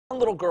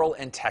little girl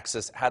in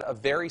Texas had a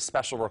very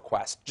special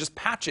request, just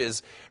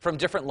patches from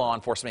different law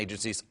enforcement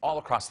agencies all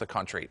across the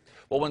country.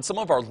 Well, when some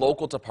of our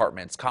local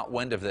departments caught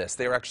wind of this,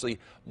 they were actually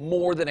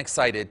more than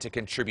excited to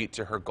contribute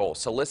to her goal.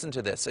 So listen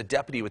to this. A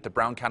deputy with the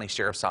Brown County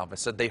Sheriff's Office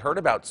said they heard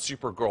about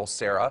Supergirl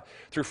Sarah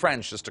through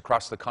friends just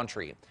across the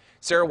country.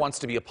 Sarah wants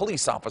to be a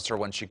police officer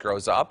when she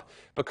grows up,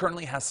 but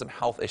currently has some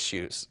health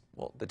issues.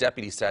 Well, the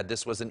deputy said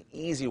this was an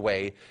easy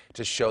way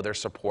to show their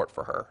support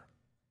for her.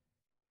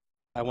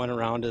 I went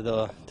around to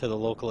the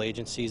local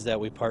agencies that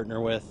we partner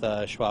with,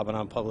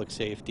 Schwabenau Public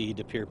Safety,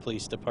 De Pere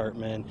Police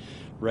Department,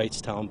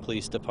 Wrightstown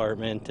Police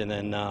Department, and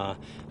then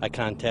I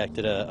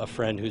contacted a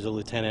friend who's a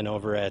lieutenant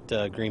over at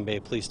Green Bay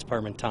Police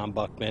Department, Tom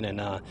Buckman,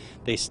 and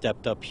they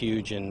stepped up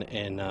huge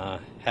and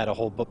had a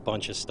whole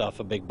bunch of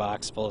stuff, a big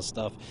box full of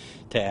stuff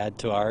to add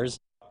to ours.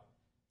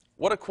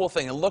 What a cool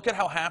thing, and look at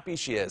how happy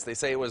she is. They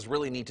say it was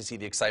really neat to see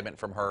the excitement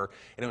from her,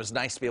 and it was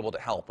nice to be able to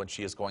help when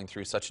she is going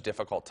through such a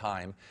difficult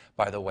time.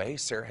 By the way,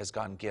 Sarah has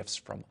gotten gifts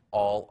from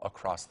all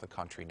across the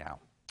country now.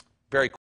 Very cool.